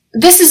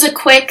This is a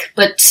quick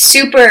but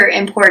super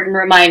important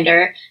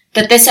reminder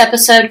that this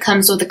episode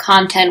comes with a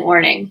content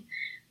warning.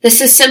 This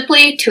is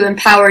simply to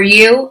empower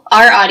you,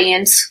 our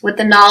audience, with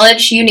the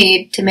knowledge you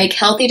need to make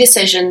healthy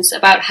decisions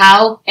about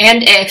how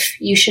and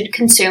if you should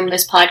consume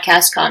this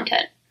podcast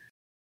content.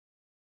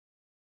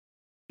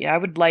 Yeah, I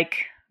would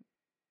like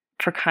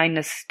for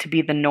kindness to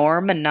be the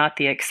norm and not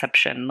the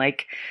exception.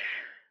 Like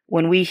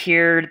when we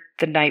hear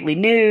the nightly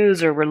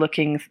news or we're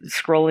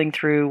scrolling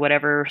through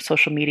whatever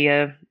social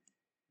media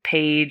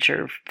page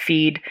or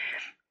feed,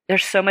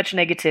 there's so much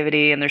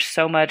negativity and there's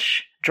so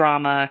much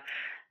drama.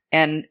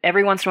 And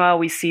every once in a while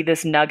we see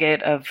this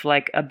nugget of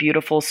like a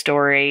beautiful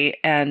story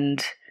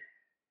and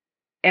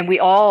we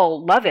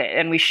all love it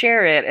and we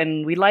share it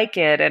and we like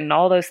it and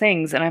all those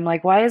things. And I'm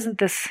like, why isn't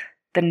this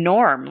the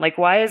norm? Like,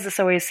 why is this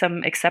always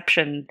some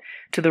exception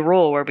to the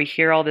rule where we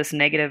hear all this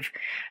negative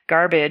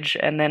garbage?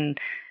 And then,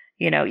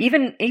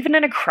 even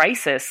in a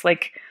crisis,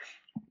 like,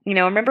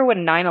 remember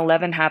when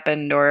 9/11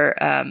 happened or,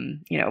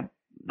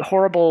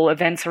 horrible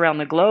events around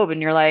the globe, and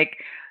you're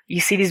like,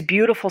 you see these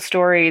beautiful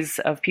stories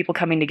of people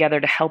coming together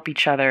to help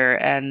each other,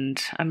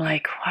 and I'm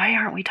like, why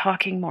aren't we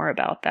talking more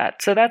about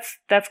that? So that's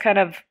kind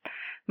of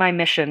my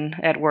mission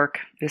at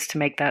work, is to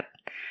make that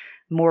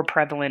more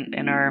prevalent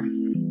in our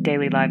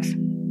daily lives.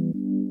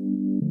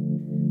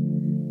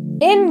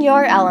 In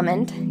Your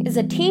Element is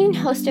a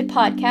teen-hosted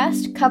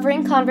podcast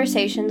covering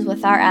conversations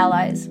with our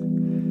allies.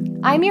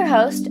 I'm your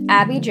host,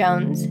 Abby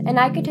Jones, and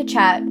I get to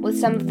chat with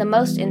some of the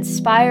most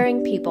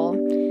inspiring people.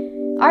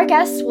 Our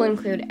guests will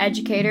include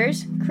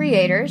educators,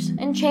 creators,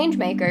 and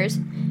changemakers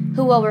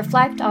who will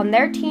reflect on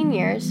their teen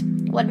years,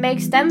 what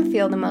makes them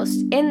feel the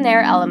most in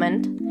their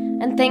element,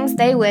 and things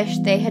they wish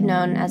they had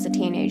known as a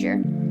teenager.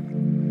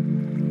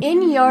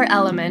 In Your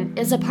Element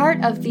is a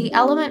part of the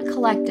Element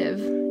Collective,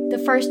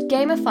 the first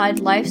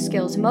gamified life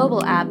skills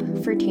mobile app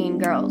for teen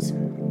girls.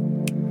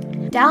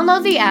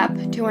 Download the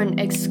app to earn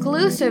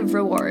exclusive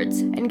rewards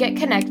and get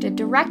connected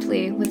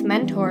directly with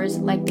mentors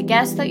like the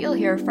guests that you'll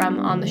hear from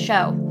on the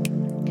show.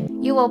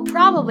 You will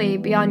probably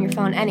be on your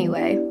phone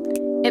anyway.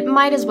 It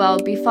might as well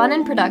be fun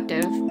and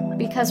productive,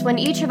 because when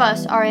each of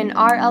us are in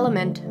our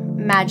element,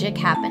 magic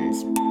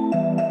happens.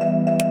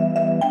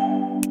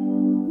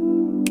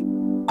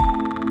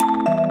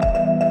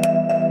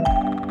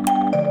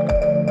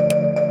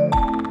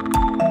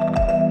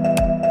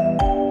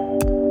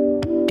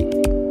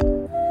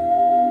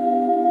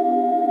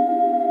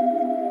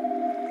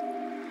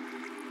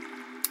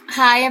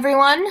 Hi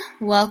everyone,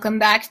 welcome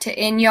back to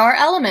In Your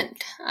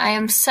Element. I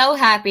am so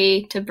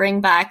happy to bring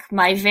back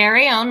my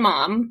very own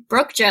mom,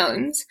 Brooke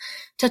Jones,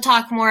 to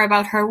talk more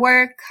about her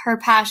work, her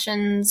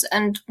passions,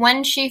 and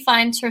when she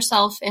finds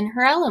herself in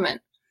her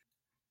element.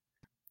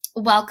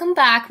 Welcome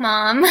back,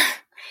 Mom.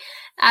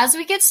 As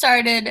we get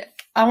started,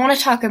 I want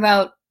to talk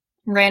about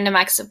Random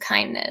Acts of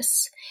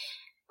Kindness.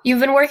 You've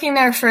been working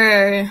there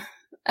for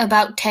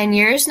about 10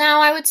 years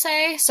now, I would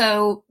say,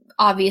 so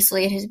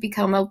obviously it has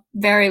become a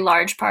very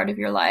large part of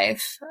your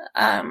life.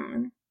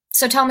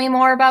 So tell me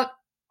more about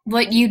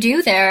what you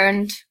do there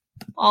and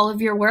all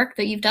of your work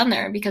that you've done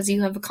there, because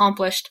you have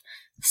accomplished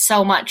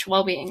so much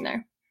while being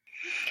there.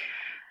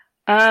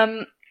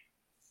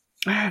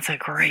 That's a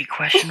great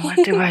question. What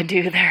do I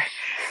do there?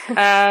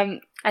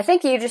 I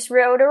think you just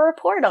wrote a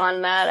report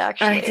on that,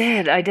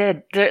 actually. I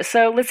did.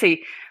 So let's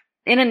see.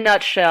 In a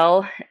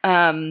nutshell,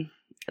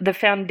 the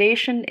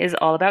foundation is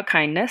all about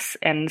kindness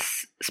and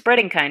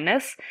spreading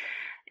kindness.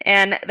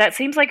 And that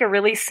seems like a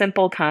really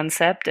simple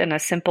concept and a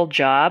simple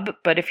job.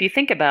 But if you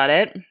think about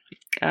it,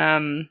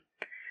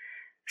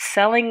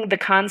 selling the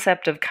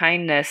concept of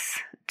kindness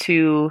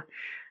to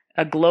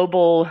a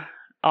global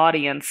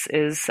audience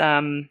is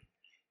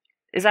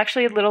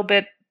actually a little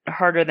bit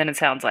harder than it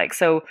sounds like.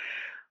 So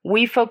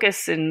we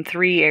focus in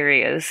 3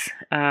 areas.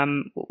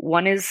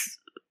 One is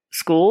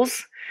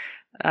schools,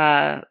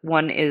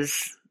 one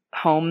is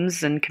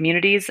homes and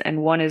communities,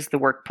 and one is the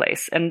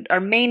workplace. And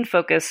our main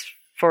focus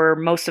for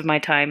most of my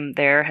time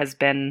there has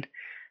been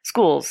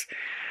schools.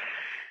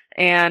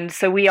 And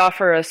so we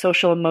offer a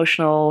social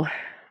emotional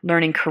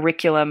learning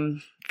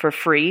curriculum for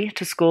free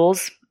to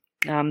schools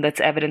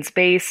that's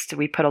evidence-based.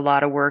 We put a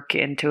lot of work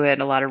into it,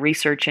 a lot of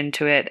research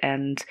into it,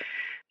 and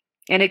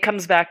it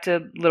comes back to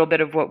a little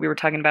bit of what we were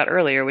talking about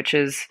earlier, which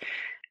is,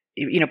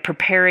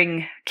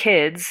 preparing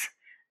kids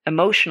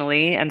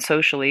emotionally and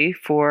socially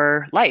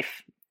for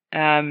life.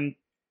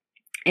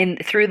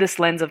 Through this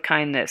lens of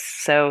kindness.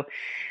 So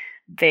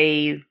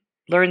they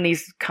learn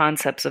these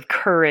concepts of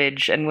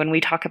courage. And when we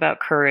talk about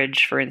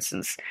courage, for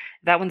instance,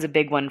 that one's a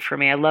big one for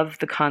me. I love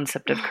the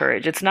concept of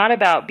courage. It's not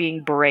about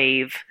being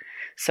brave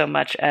so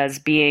much as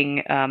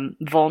being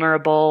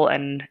vulnerable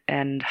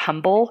and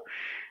humble.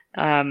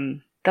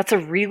 That's a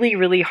really,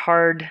 really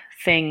hard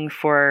thing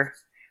for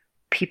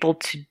people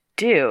to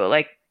do.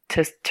 Like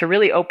to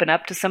really open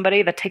up to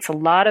somebody, that takes a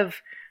lot of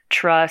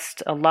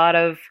trust, a lot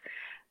of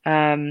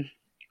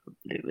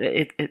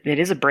it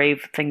is a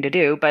brave thing to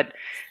do, but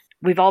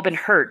we've all been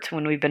hurt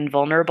when we've been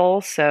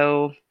vulnerable.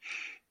 So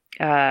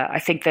I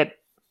think that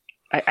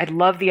I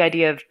love the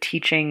idea of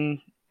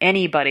teaching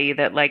anybody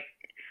that, like,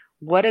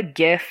 what a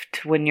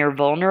gift when you're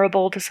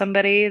vulnerable to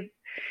somebody,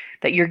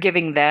 that you're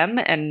giving them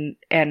and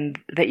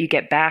that you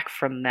get back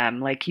from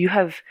them. Like, you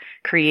have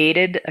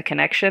created a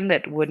connection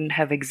that wouldn't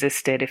have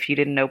existed if you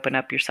didn't open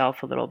up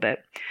yourself a little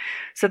bit.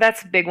 So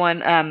that's a big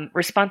one.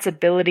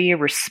 Responsibility,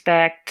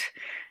 respect,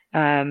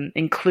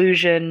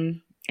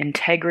 inclusion,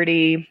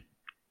 integrity,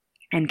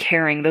 and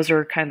caring. Those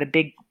are kind of the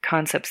big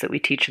concepts that we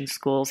teach in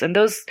schools. And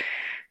those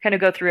kind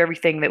of go through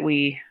everything that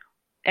we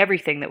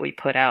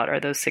put out are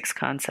those 6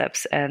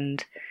 concepts.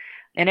 And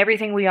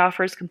everything we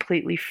offer is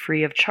completely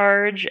free of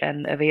charge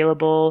and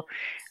available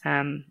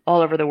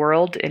all over the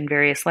world in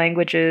various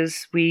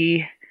languages.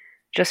 We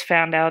just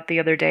found out the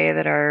other day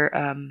that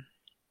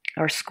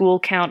our school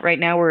count right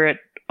now, we're at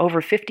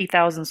over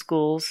 50,000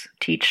 schools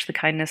teach the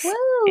kindness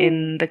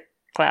in the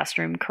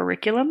classroom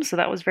curriculum. So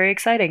that was very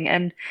exciting.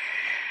 And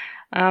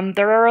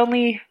there are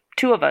only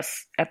 2 of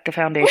us at the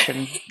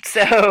foundation.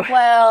 So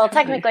well,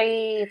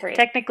 technically 3.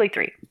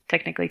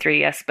 Technically three,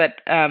 yes. But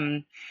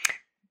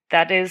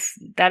that is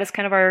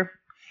kind of our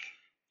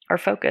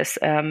focus.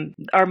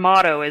 Our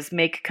motto is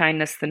make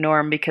kindness the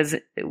norm, because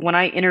when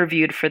I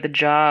interviewed for the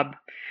job,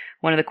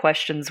 one of the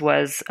questions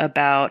was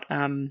about,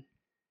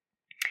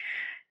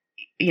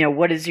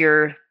 what is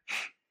your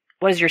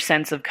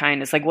sense of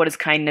kindness? Like, what does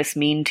kindness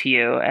mean to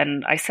you?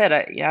 And I said,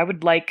 I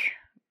would like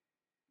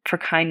for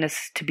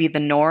kindness to be the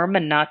norm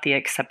and not the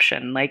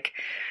exception. Like,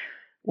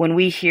 when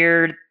we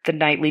hear the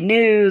nightly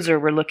news, or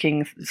we're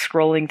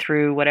scrolling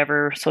through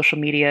whatever social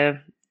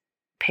media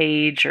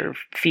page or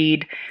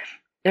feed,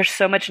 there's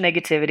so much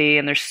negativity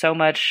and there's so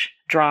much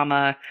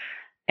drama.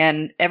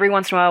 And every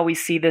once in a while we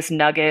see this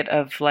nugget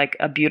of like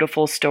a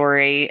beautiful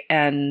story,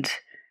 and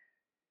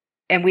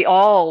we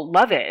all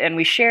love it and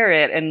we share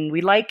it and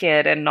we like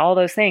it and all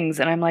those things.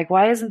 And I'm like,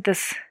 why isn't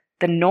this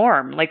the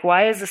norm? Like,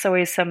 why is this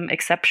always some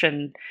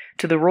exception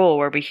to the rule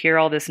where we hear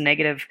all this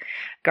negative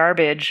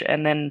garbage?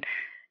 And then,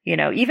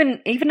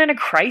 even in a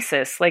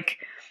crisis, like,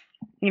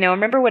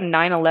 remember when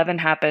 9/11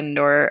 happened,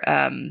 or,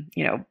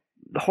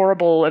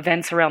 horrible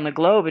events around the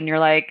globe, and you're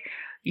like,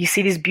 you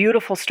see these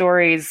beautiful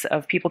stories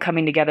of people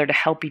coming together to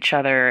help each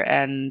other.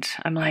 And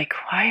I'm like,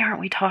 why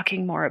aren't we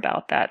talking more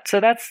about that? So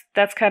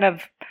that's kind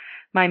of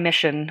my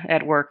mission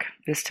at work,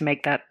 is to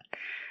make that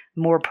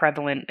more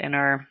prevalent in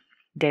our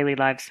daily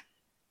lives.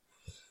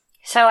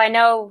 So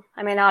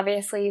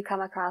obviously you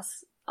come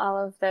across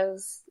all of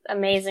those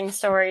amazing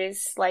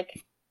stories,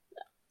 like,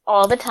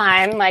 all the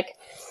time, like,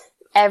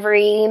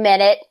 every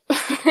minute.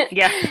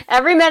 Yeah.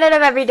 Every minute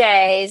of every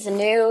day is a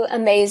new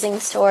amazing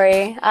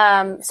story.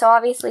 So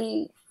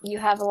obviously you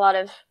have a lot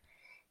of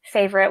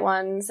favorite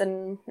ones,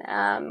 and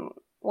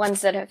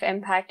ones that have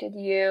impacted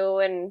you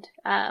and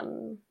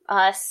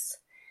us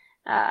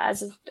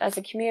as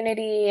a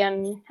community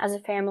and as a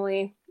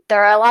family.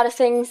 There are a lot of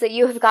things that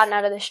you have gotten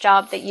out of this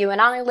job that you and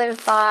I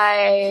live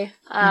by.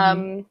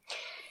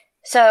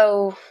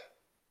 So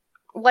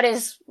what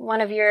is one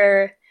of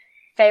your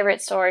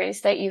favorite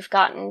stories that you've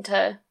gotten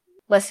to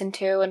listen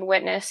to and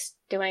witness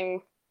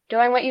doing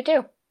what you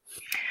do?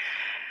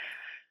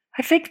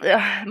 I think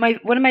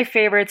one of my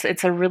favorites,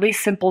 it's a really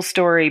simple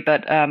story,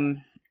 but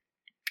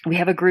we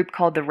have a group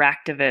called the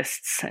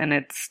Ractivists, and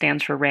it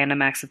stands for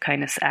Random Acts of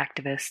Kindness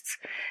Activists.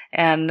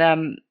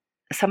 And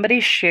somebody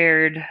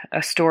shared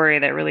a story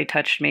that really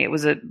touched me. It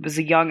was a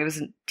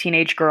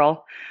teenage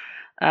girl,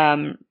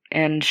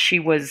 and she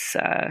was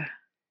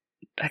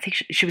I think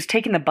she was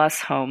taking the bus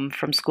home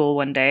from school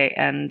one day,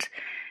 and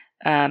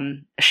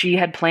she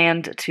had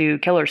planned to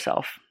kill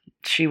herself.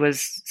 She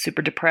was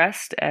super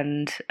depressed,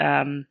 and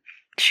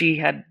she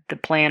had the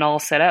plan all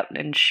set up,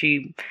 and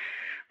she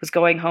was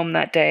going home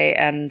that day.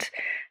 And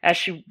as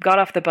she got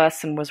off the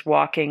bus and was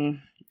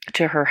walking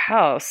to her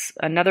house,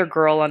 another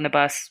girl on the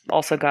bus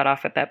also got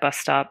off at that bus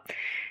stop,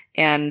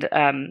 and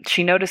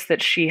she noticed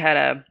that she had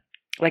a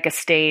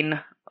stain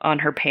on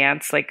her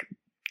pants, like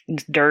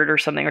dirt or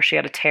something, or she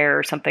had a tear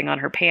or something on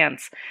her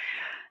pants.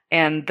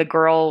 And the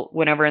girl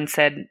went over and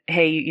said,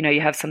 "Hey,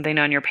 you have something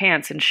on your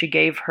pants." And she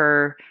gave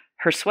her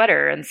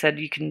sweater and said,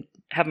 "You can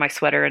have my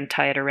sweater and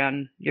tie it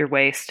around your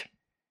waist."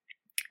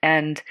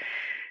 And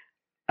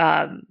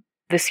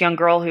this young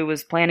girl who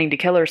was planning to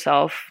kill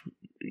herself,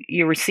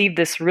 you received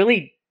this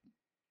really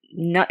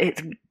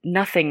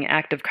nothing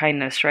act of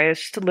kindness, right?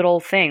 It's just a little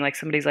thing, like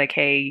somebody's like,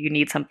 "Hey, you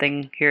need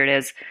something, here it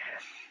is."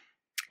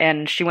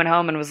 And she went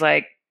home and was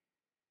like,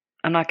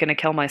 "I'm not going to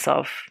kill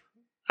myself.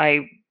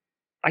 I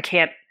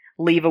can't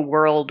leave a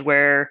world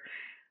where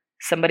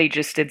somebody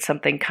just did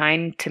something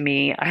kind to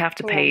me. I have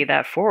to pay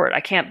that forward. I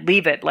can't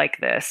leave it like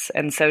this."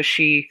 And so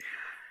she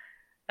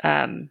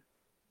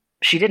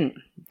didn't,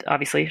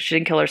 obviously, she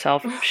didn't kill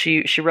herself.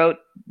 She wrote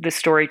this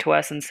story to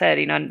us and said,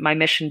 my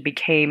mission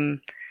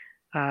became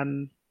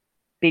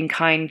being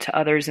kind to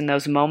others in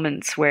those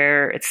moments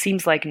where it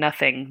seems like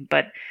nothing,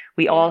 but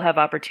we all have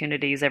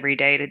opportunities every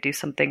day to do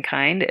something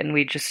kind, and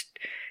we just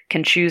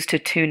can choose to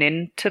tune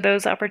in to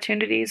those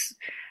opportunities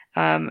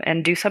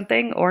and do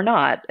something or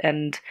not.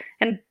 And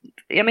I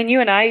mean,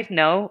 you and I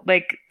know,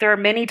 like, there are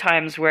many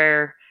times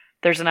where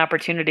there's an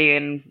opportunity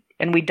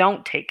and we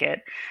don't take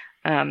it.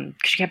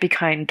 'cause you can't be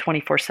kind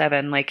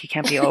 24/7. Like you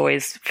can't be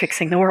always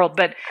fixing the world,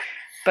 but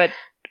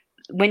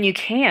when you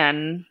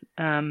can,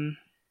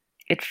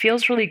 it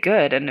feels really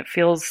good, and it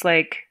feels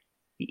like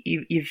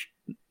you've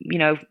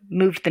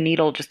moved the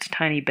needle just a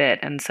tiny bit.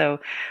 And so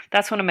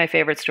that's one of my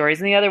favorite stories.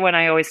 And the other one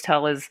I always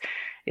tell is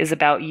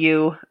about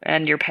you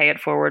and your Pay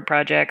It Forward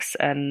projects,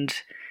 and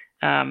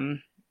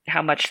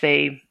how much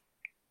they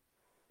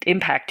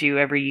impact you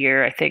every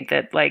year. I think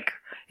that like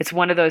it's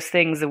one of those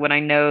things that when I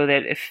know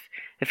that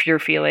if you're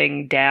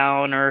feeling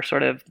down or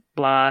sort of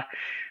blah,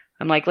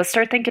 I'm like, let's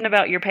start thinking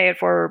about your Pay It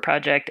Forward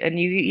project, and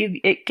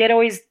you get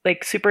always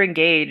like super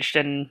engaged,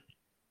 and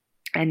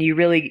you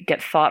really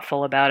get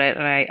thoughtful about it.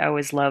 And I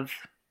always love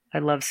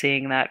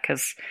seeing that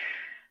because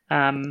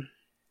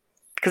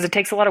it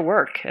takes a lot of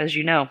work, as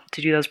you know,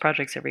 to do those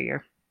projects every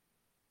year.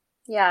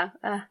 Yeah,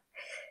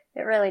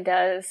 it really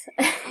does.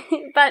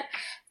 But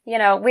we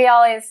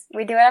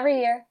do it every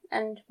year,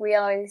 and we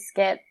always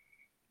get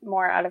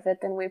more out of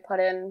it than we put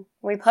in.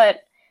 We put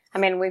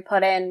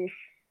in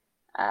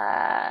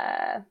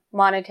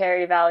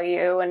monetary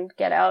value and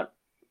get out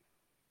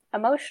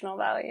emotional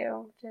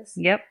value.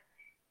 Yep.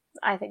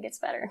 I think it's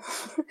better.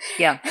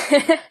 Yeah.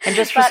 And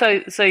just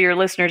so your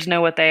listeners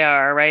know what they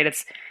are, right?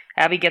 It's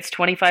Abby gets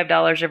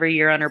 $25 every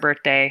year on her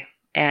birthday,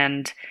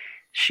 and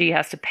she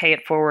has to pay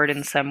it forward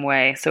in some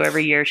way. So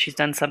every year she's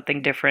done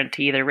something different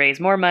to either raise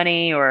more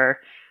money or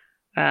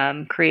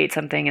create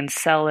something and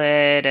sell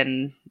it.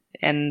 And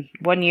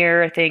one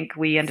year, I think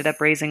we ended up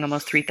raising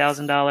almost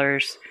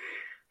 $3,000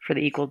 for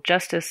the Equal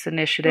Justice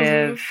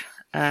Initiative.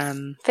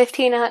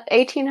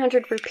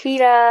 1,800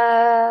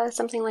 Repeata,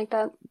 something like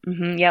that.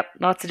 Yep,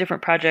 lots of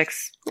different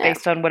projects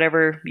based on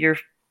whatever you're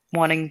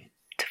wanting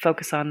to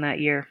focus on that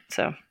year.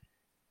 So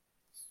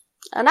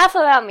enough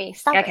about me.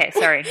 Stop. Okay,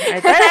 sorry.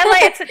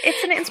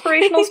 It's an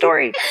inspirational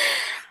story.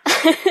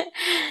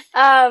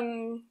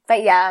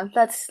 But yeah,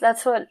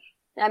 that's what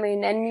I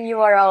mean. And you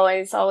are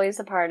always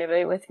a part of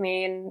it with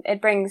me, and it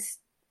brings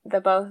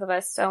the both of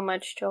us so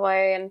much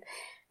joy. And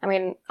I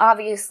mean,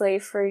 obviously,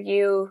 for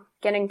you,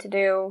 getting to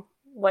do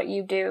what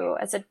you do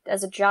as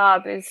a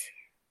job is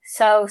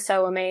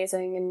so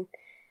amazing.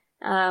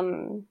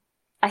 And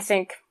I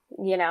think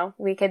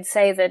we could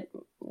say that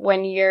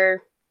when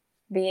you're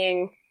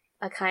being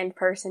a kind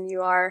person,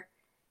 you are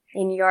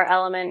in your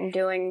element and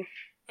doing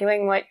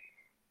what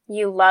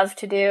you love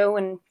to do.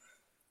 And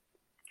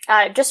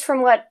just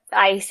from what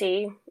I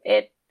see,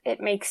 it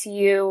makes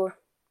you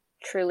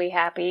truly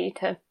happy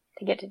to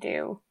get to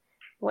do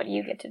what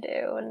you get to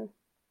do. And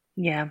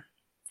yeah,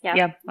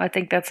 I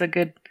think that's a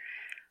good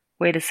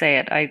way to say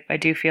it. I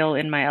do feel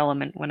in my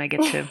element when I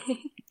get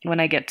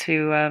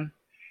to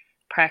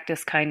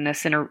practice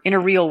kindness in a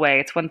real way.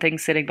 It's one thing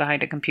sitting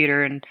behind a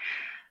computer and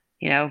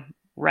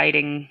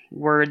writing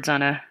words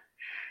on a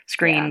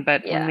screen,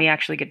 but when we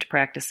actually get to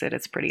practice it,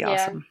 it's pretty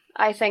awesome.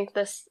 I think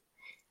that's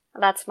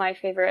my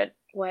favorite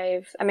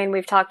way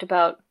we've talked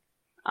about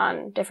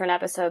on different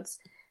episodes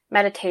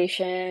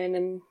meditation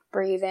and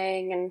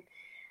breathing,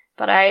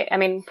 but I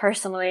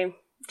personally,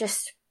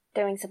 just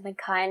doing something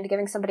kind,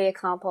 giving somebody a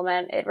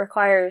compliment, it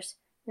requires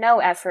no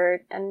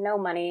effort and no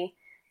money,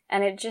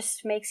 and it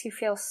just makes you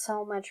feel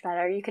so much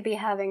better. You could be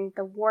having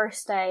the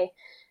worst day,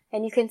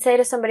 and you can say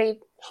to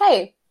somebody,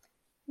 hey,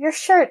 your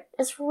shirt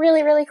is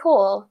really, really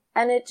cool,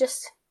 and it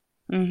just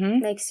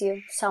makes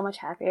you so much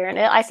happier. And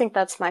I think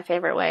that's my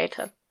favorite way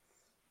to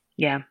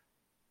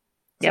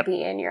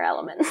be in your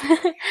element.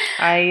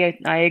 I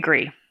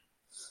agree.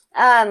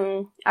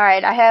 All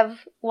right, I have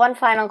one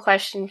final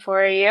question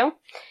for you.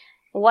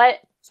 What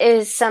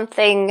is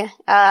something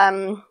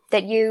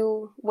that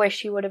you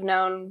wish you would have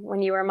known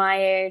when you were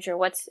my age, or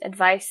what's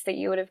advice that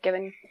you would have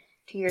given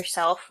to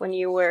yourself when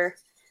you were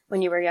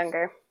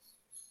younger?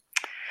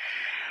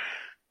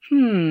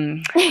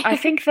 I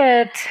think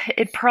that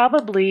it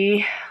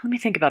probably, let me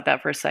think about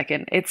that for a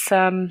second. It's,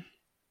 I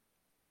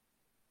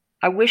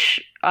wish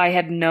I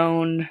had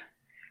known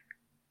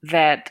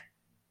that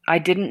I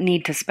didn't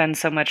need to spend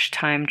so much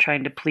time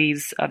trying to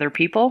please other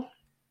people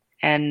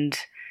and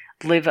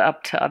live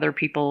up to other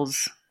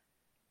people's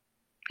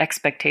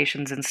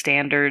expectations and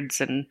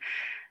standards. And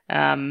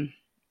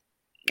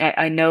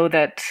I know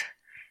that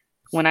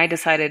when I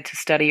decided to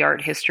study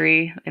art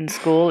history in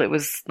school, it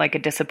was like a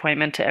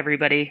disappointment to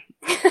everybody.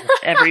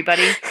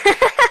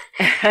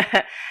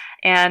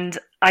 And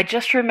I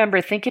just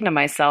remember thinking to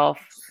myself,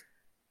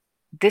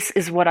 this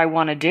is what I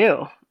want to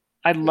do.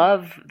 I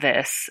love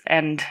this.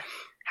 And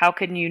how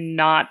can you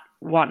not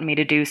want me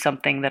to do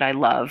something that I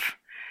love?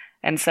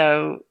 And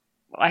so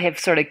I have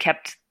sort of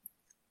kept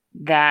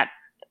that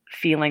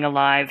feeling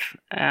alive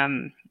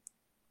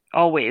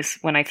always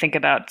when I think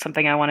about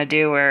something I want to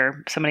do,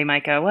 or somebody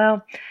might go,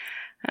 well,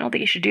 I don't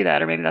think you should do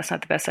that, or maybe that's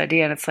not the best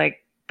idea. And it's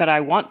like, but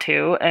I want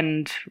to,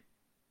 and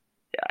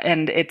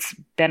it's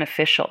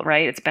beneficial,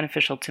 right? It's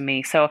beneficial to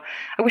me. So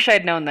I wish I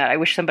had known that. I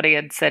wish somebody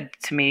had said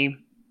to me,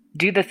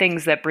 do the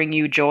things that bring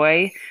you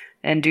joy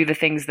and do the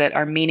things that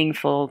are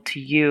meaningful to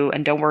you,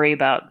 and don't worry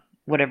about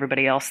what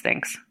everybody else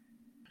thinks.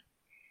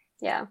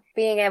 Yeah,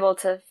 being able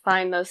to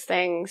find those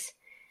things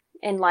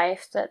in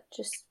life that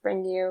just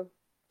bring you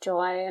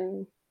joy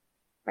and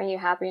bring you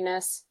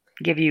happiness.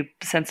 Give you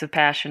a sense of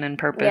passion and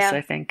purpose, Yeah,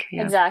 I think.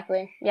 Yeah.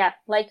 exactly. Yeah,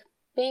 like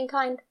being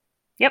kind.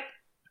 Yep.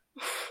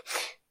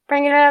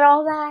 Bringing it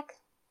all back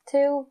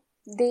to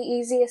the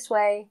easiest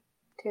way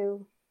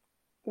to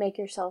make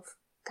yourself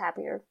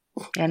happier.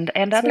 And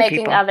It's other making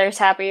people. others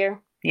happier.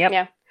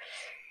 Yep.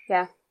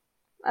 Yeah.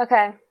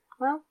 Okay.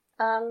 Well,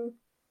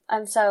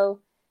 I'm so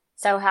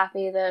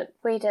happy that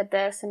we did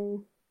this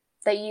and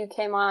that you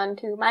came on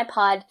to my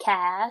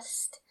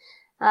podcast.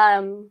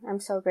 I'm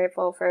so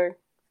grateful for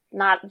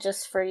not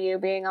just for you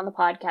being on the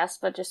podcast,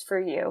 but just for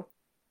you.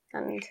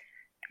 And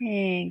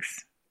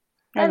Thanks.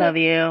 I love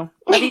you.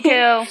 Love you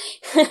too.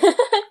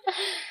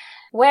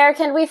 Where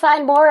can we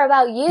find more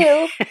about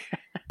you?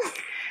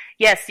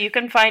 Yes, you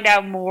can find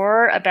out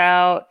more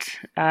about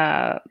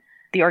the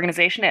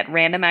organization at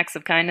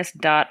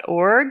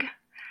randomactsofkindness.org.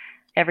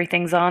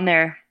 Everything's on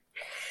there.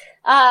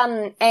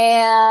 And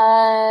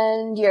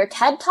your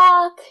TED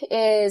Talk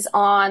is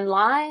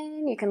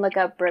online. You can look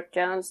up Brooke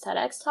Jones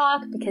TEDx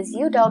Talk because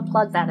you don't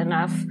plug that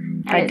enough.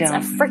 And I it's don't. a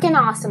freaking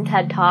awesome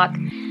TED Talk.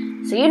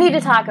 So you need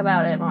to talk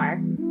about it more.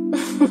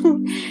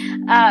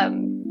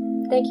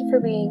 Thank you for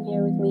being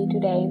here with me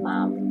today,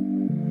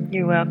 Mom.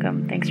 You're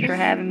welcome. Thanks for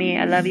having me.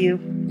 I love you.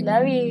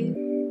 Love you.